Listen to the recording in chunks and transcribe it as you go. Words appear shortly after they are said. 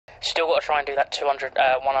Still got to try and do that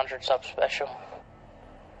 100 sub special.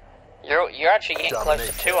 You're actually getting close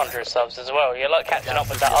to 200 subs as well. You're like catching up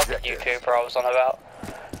with that other YouTuber I was on about.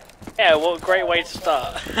 Yeah, what a great way to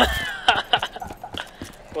start.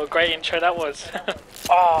 What a great intro that was.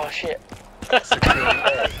 Oh shit.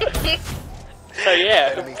 So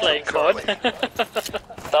yeah, playing COD.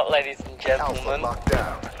 Stop, ladies and gentlemen. Fuck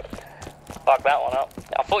that one up.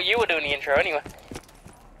 I thought you were doing the intro anyway.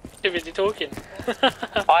 Too busy talking.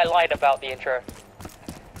 I lied about the intro.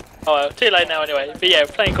 Oh well, too late now anyway. But yeah,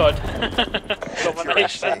 playing COD.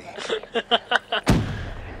 Domination.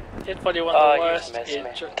 It's probably one of the worst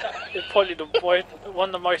intro. It's probably one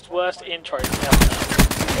of the most worst intros ever.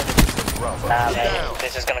 Nah, mate,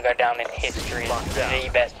 this is gonna go down in history as the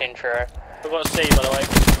best intro. We've got C, by the way.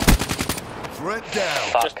 Threat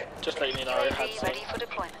down. Fuck. Just letting you know, I had C. Ready for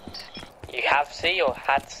deployment. You have C or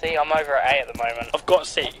had C? I'm over at A at the moment. I've got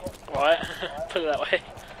C, right? Put it that way.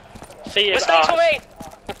 C is Mistakes us. for me!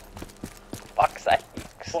 Fuck's sake.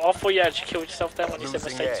 Well, I thought you actually killed yourself then when you said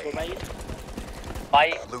mistakes were made.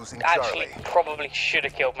 I actually probably should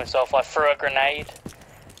have killed myself. I threw a grenade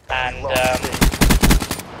and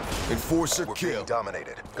Enforcer kill.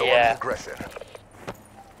 Dominated. Go yeah. on aggression.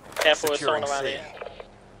 Careful with someone around here.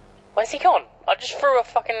 Where's he gone? I just threw a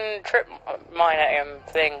fucking trip mine at him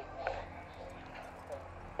thing.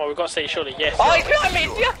 Well, we've got C surely, yes. Oh, he's behind me!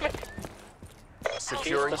 He's behind me!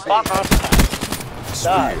 Securing C. Fuck off.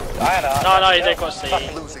 No, he did got C.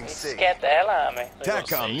 Losing He C. scared the hell out of me.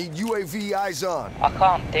 TACCOM, need UAV eyes on. I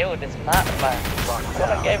can't deal with this map, man.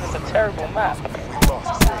 God gave us a terrible map. We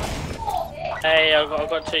lost C. Hey, I've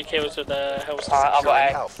got 2 kills with the health system. I've got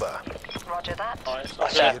A. Alpha. Roger that. Alright, so I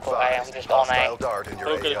should have put A, I'm just on Hostile A. dart in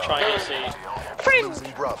your I'm gonna AO. try and see.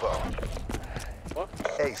 Losing Bravo. What?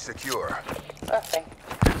 A secure. Nothing.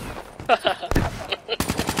 Enemy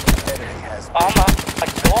has Oh my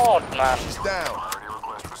god, man. He's down.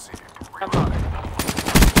 Come on. Do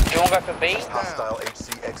you want to go for B? Hostile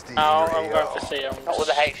HCXD. No, I'm going for C. Not with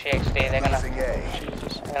the HCXD, they're gonna, Losing A.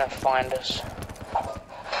 Jesus. they're gonna find us.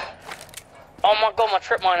 Oh my god, my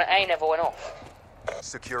trip mine at A never went off.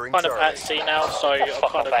 Securing Kind of Charlie. at C now, so I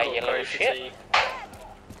Fuck kind of off, got you to little go for shit. C.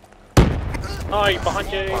 Oh, he's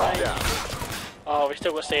behind you, mate. Oh, we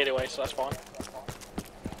still got C anyway, so that's fine.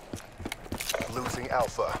 Losing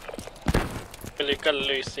Alpha. We're gonna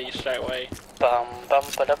lose C straight away. Bum bum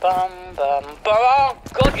ba da bum bum bum. Oh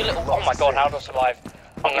god, you little. Oh my god, how do I survive?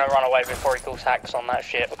 I'm gonna run away before he calls hacks on that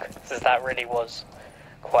shit, because that really was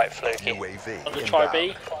quite fluky. UAV. I'm gonna try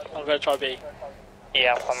B. I'm gonna try B.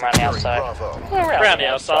 Yeah, I'm around the outside. Bravo. We're Around the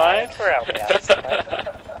outside. We're around the outside.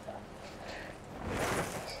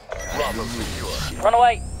 Bravo secure. Run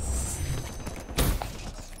away!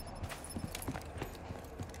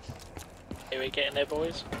 Here we get in there,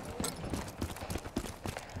 boys.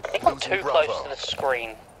 I think I'm too close to the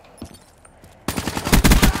screen.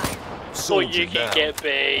 So you can get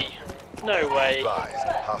B. No way. Advised.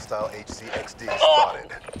 Hostile HCXD Oh!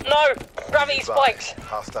 spotted. No! Gravity Advised. spikes!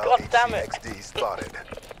 Hostile God damn it. HCXD spotted.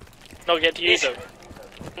 Not get to use them.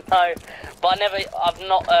 No, but I've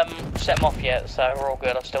not set them off yet, so we're all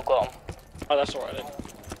good, I've still got them. Oh, that's alright then.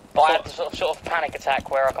 But I had the sort of panic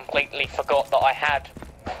attack where I completely forgot that I had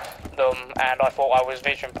them and I thought I was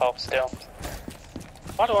vision pulp still.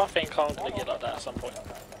 Why do I think I'm gonna get like that at some point?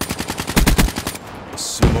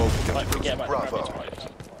 Smoke. Like, forget about the Bravo. gravity spikes.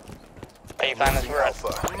 Are you playing this Losing for Alpha.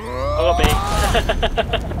 I got B.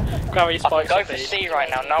 Gravity I can spikes go are for B. C right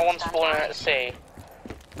now, no one's spawning at C.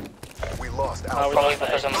 We lost Oh, we Alpha. Probably lost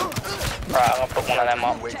because A. I'm... Right, I'm gonna put one of them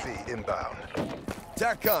up. UAV inbound.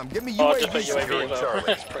 TACCOM, give me Oh, I just put UAV UAV securing as well. Charlie.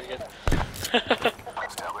 That's pretty good.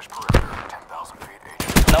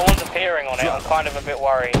 No one's appearing on it, I'm kind of a bit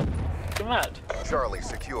worried. You're mad. Charlie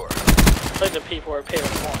secure. Loads of people are appearing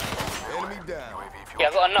on. Enemy down. Yeah,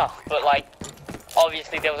 I've got enough, but like,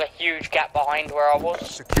 obviously there was a huge gap behind where I was.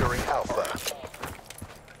 Securing Alpha.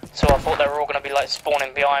 So I thought they were all gonna be like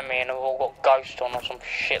spawning behind me and have all got ghost on or some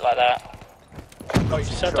shit like that. Oh, you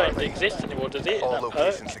said don't exist anymore, does it? All That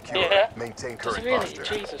locations perk? secure. Yeah. Maintain Does current it really? posture.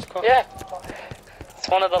 Jesus Christ. Yeah. It's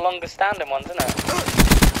one of the longest standing ones, isn't it?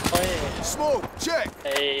 Oh yeah. Smoke, check.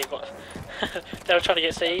 Hey, got... they were trying to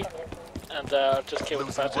get C, and just killed the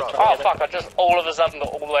Losing person Bravo. trying Oh to get fuck, I just all of a sudden got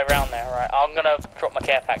all the way around there, right? I'm gonna drop my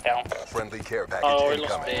care pack down. Friendly care package Oh, we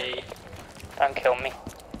lost incoming. B. Don't kill me.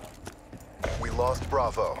 We lost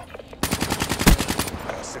Bravo.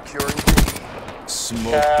 Securing B.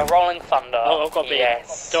 Smoke. Rolling Thunder. Oh, I've got B.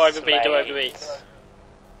 Yes. Do over B, do over B. mate.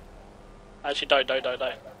 Actually, don't.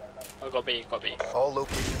 I've got B, got B. All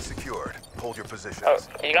locations secured. Hold your positions. Oh,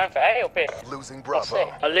 are you going for A or B? Losing What's Bravo.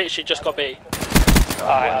 it? I literally just got B.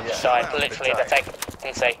 Alright, I've just died. Literally, they're taking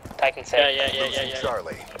C. Taking C. Yeah.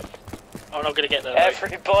 Charlie. I'm not gonna get there. Though.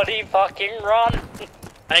 Everybody fucking run!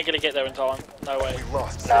 I ain't gonna get there in time. No way. We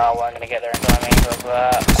lost. No, I wasn't gonna get there in time either,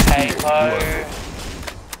 but hey ho.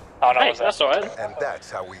 Oh no, Hey, was that's alright. And that's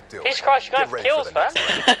how we do Jesus it. Christ, you're going Get for ready kills, the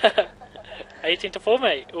next man. 18 to 4,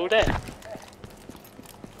 mate. All day.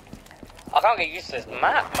 I can't get used to this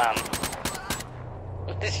map, man.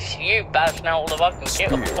 This is you bashing out all the fucking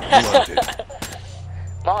kills.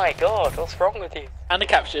 My god, what's wrong with you? And the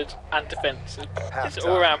captured and defense. It's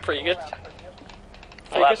all around pretty good.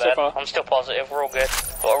 Pretty Well, good so far. I'm still positive, we're all good.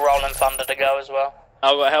 Got a Rolling Thunder to go as well.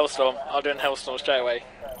 I've got a Hellstorm. I'm doing Hellstorm straight away.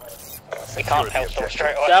 We can't Hellstorm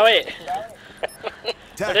straight away. Shall we?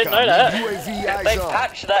 I didn't know that. They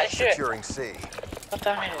patched that shit. Securing C. God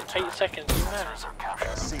damn it, 8 seconds. You mad?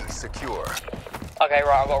 C secure. Okay,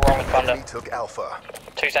 right, I've got Rolling Thunder. Enemy took Alpha.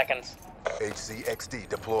 2 seconds. HCXD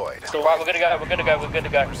deployed. Right, we're good to go, we're good to go, we're good to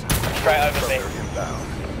go. Straight over B. Inbound.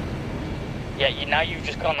 Yeah, now you've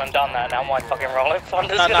just gone and done that, now my fucking Rolling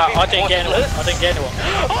Thunder's No, gonna be I didn't get anyone. pointless. I didn't get anyone.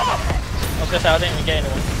 I was gonna say, I didn't even get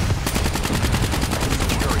anyone.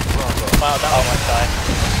 Securing Bravo. Wow, that Oh my god.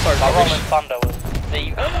 sorry, My rubbish. Rolling Thunder was the...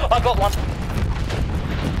 I got one!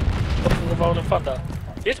 The Rolling Thunder.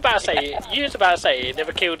 You was about to say it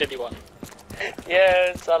never killed anyone.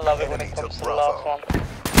 Yes, I love it when it comes to the last one.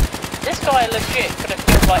 This guy legit could have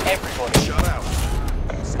killed like everybody. Shut out.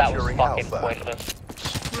 That was Securing fucking Alpha. pointless.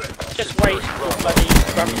 Just wait for bloody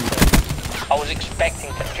rubbish. I was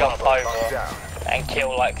expecting to jump Bravo over down. and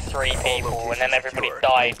kill like 3 people and then everybody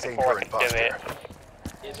died before I could do it.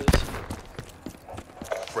 Jesus.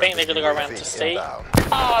 I think they're gonna go around to C. Inbound.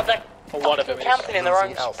 Ah, they're Or one of them is. camping in their own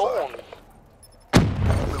Losing Alpha. spawn.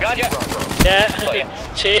 Gotcha! Bravo. Yeah. Got ya.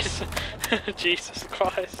 Cheers. Jesus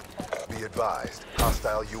Christ. Be advised.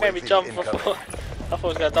 Hostile UAV Made me jump incoming. before. I thought I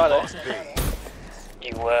was gonna die Lost there. B.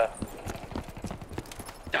 You were.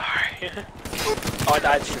 I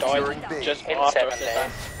actually Securing died B. just In after I 7 said days. that.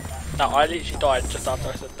 No, I literally died just after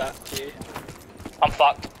I said that to you. I'm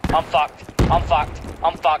fucked. I'm fucked. I'm fucked.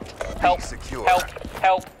 I'm fucked. Help. B secure. Help.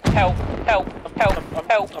 Help. Help. Help. Help. Help.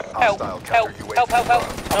 Help. Hostile Help. counter UAV Help. Help. Help.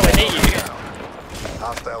 above. Nowhere near you.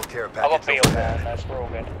 Hostile care I got package B on there. overhead. That's we're all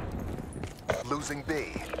good. Losing B.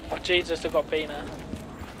 Oh, Jesus, I've got B now.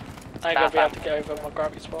 I ain't Nah, gonna be able fam. to get over my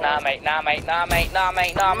gravity spike. Nah, mate. Nah, mate. Nah, mate. Nah,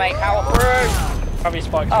 mate. Nah, mate. Power through. Gravity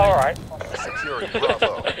spike. Oh, alright. Securing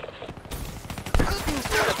Bravo.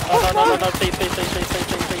 No, please.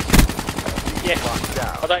 Yes. Locked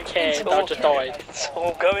down. I don't care, I just died. It's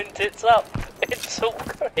all going tits up. It's all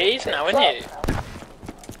going It is now, tits isn't up. it?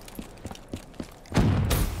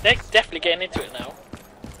 They're definitely getting into it now.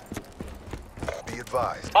 Be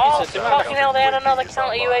advised. Oh, It's a fucking hell, they had UAV another is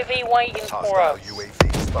counter online. UAV waiting for Hostile us.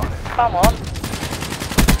 UAV spotted. Come on.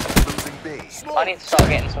 Losing B. I need to start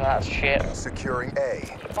getting some of that shit. Securing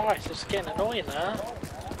A. Christ, it's getting annoying now.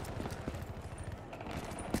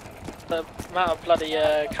 The amount of bloody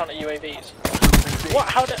counter UAVs. Losing B. What?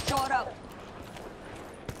 How did...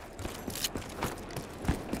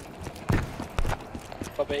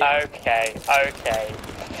 Bobby. Okay.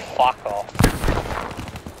 Fuck off.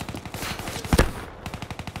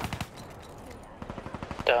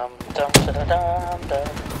 Dum dum da da dum dum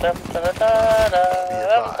dum da da da da Be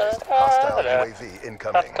advised. Hostile UAV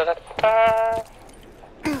incoming.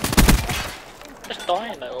 Just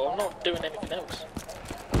dying though, I'm not doing anything else.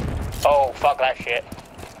 Oh, fuck that shit.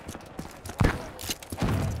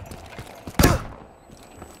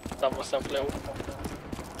 Done myself a little.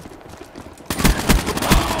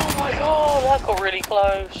 Oh my god, that got really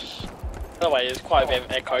close. By the way, there's quite a bit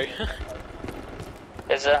of echo.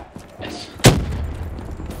 Is it? It's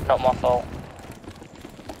Not my fault.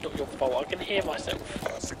 not your fault, I can hear myself.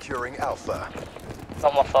 Securing Alpha.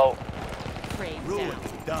 Not my fault.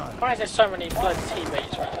 Why is there so many bloody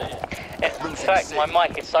teammates right there? In fact, my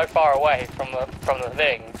mic is so far away from the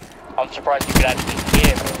thing. I'm surprised you could actually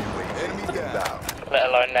hear me, UAV inbound. let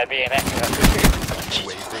alone there being extra.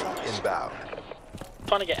 UAV inbound.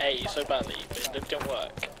 Trying to get A so badly, but it didn't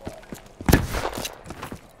work.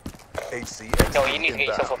 HCXD No, you need to get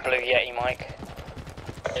yourself a inbound. blue Yeti mic.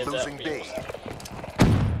 Yeah, Losing that B.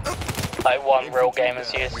 was- Like one real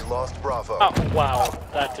gamer's use. We lost Bravo. Oh wow,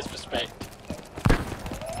 that disrespect.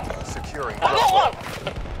 Securing I got Bravo. one!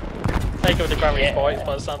 Take over the gravity Yeah. spikes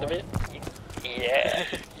by the sound of it. Yeah.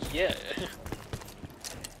 Yeah.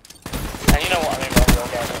 And you know what I mean by real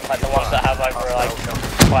gamers? Like the ones that have over like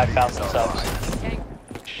 5,000 subs.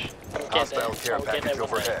 I'll get Hostile there. care I'll get package there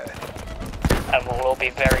one day. overhead. And we'll all be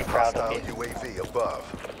very proud of Hostile you. UAV above.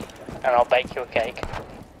 And I'll bake you a cake.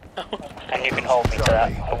 And you can hold me to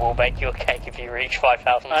that. I will bake you a cake if you reach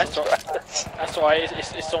 5,000 subscribers. That's alright,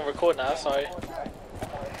 it's on record now, so...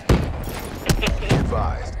 Be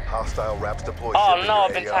advised, hostile raps deployed. Oh no,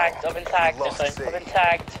 I've been tagged, I've been tagged, I've been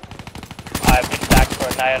tagged. I've been tagged for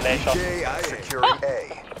annihilation. Securing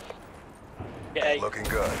A. Get A. Looking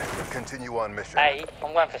good. Continue on mission. A?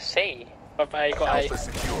 I'm going for C. Got A, got Alpha A.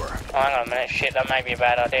 secure. Oh, hang on a minute, shit, that may be a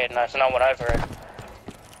bad idea. No, there's no one over it.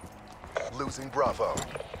 Losing Bravo.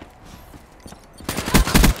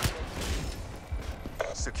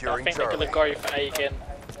 I Securing think they're Charlie. gonna go for A again.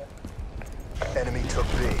 Enemy took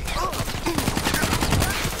B.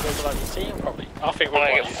 We're gonna be seeing probably. I think I'm we're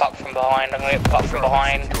gonna gonna get fucked from behind, I'm gonna get fucked from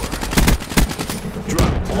behind.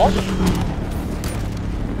 Drop. What?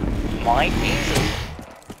 My Jesus.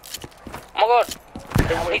 Oh my god.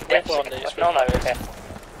 How many deaths won are this, going on over here?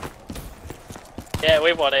 Yeah,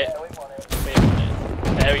 we won it. We won it.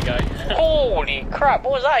 There we go. Holy crap,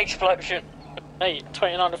 what was that explosion? Hey,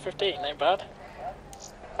 29 to 15, ain't bad.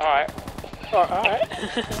 Alright. Alright.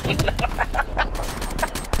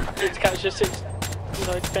 Let's catch your 6, you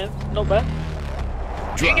know, defense. Not bad.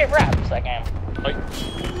 Did you get wraps that game? Right.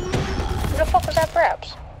 Who the fuck was that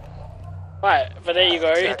wraps? Right, but there you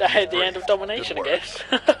go. That's the end of domination, I guess.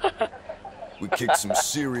 We kicked some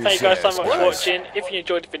serious Thank you guys so ass, much for watching. If you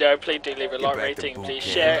enjoyed the video, please do leave a like back to rating, boot please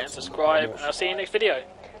camp. share and subscribe, and I'll see you next video.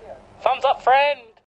 Thumbs up, friend!